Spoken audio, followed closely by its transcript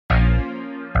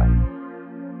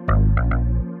I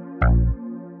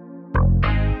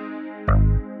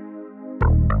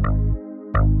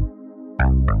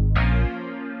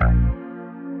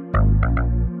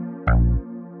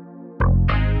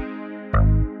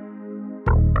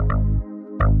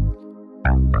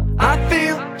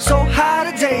feel so high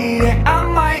today that I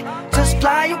might just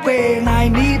fly away. And I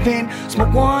ain't even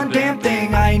smoke one damn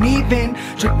thing, I ain't even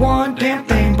drink one damn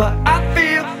thing. But I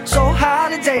feel so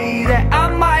high today that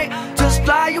I might just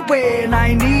fly away. And I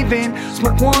ain't even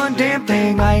smoke one damn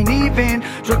thing, I ain't even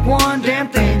drink one damn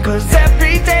thing. Cause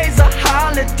every day's a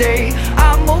holiday,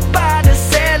 I'm about to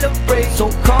celebrate. So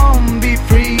come be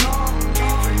free,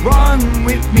 run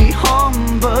with me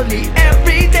humbly.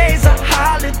 Every day's a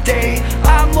holiday,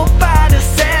 I'm about to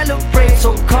celebrate.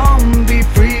 So come be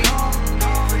free,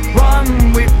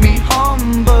 run with me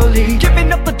humbly.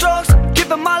 Giving up the drugs,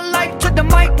 giving my life to the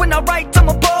mic. When I write, I'm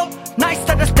above. Nice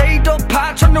that I stayed up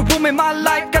high, trying to ruin my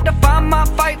life. Gotta find my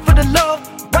fight for the love.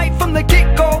 Right from the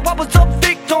get-go, I was a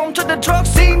victim to the drug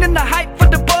scene and the hype for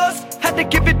the buzz. Had to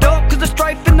give it up, cause the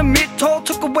strife in the mid-toll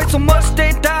took away so much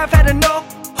that I've had enough.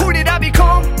 Who did I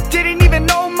become? Didn't even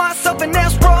know myself, and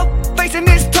that's rough. Facing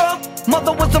this tough.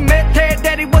 Mother was a meth head,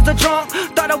 daddy was a drunk.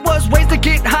 Thought I was ways to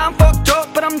get high, I'm fucked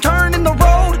up. But I'm turning the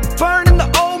road, burning the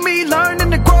old me,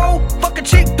 learning to grow. Fuck a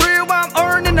cheap thrill, I'm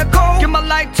earning a goal. Give my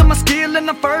life to my skill and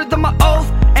I further my oath.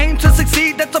 Aim to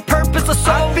succeed, that's the purpose of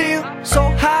soul. I feel so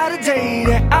high today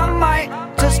that I might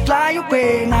just fly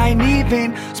away. And I ain't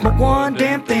even smoke one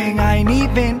damn thing, I ain't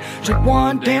even drink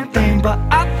one damn thing. But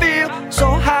I feel so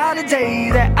high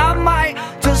today that I might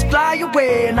just fly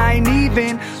away. And I ain't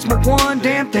even smoke one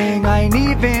damn thing, I ain't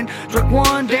even drink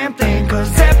one damn thing.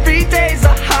 Cause every day's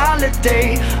a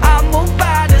holiday, I'm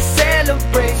about to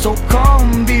celebrate. So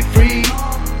come be free,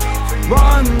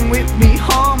 run with me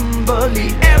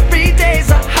humbly. Every day's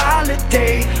a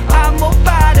holiday, I'm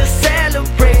about to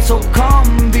celebrate. So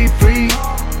come be free,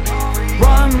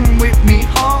 run with me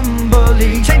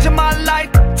humbly. Changing my life,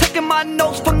 taking my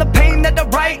notes from the pain that I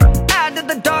write. Out of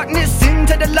the darkness,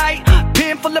 into the light.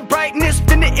 Pen full of brightness,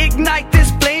 finna ignite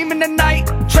this flame in the night.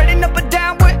 Treading up and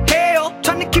down with hell,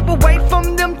 trying to keep away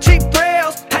from them cheap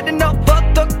thrills. Had enough of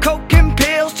the coke and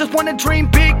pills, just wanna dream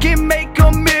big and make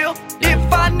a meal.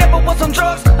 If I never was on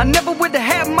drugs, I never would've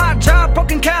had my job.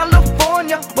 Broke in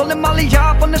California, rolling Molly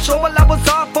off on the shore while I was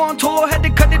off on tour. Had to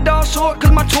cut it all short,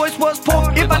 cause my choice was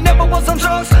poor. If I never was on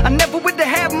drugs, I never would've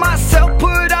had myself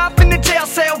put off in the jail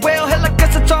cell. Well, hell, I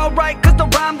guess it's alright, cause the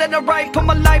rhyme that I write put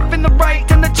my life in the right,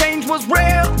 and the change was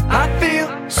real. I feel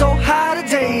so high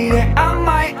today that I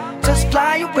might just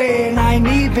fly away. And I ain't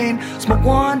even smoke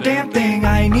one damn thing,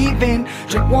 I ain't even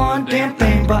drink one damn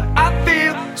thing. But I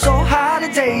feel so high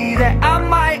today that I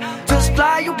might just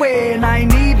fly away. And I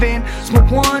ain't even smoke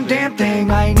one damn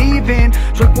thing, I ain't even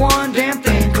drink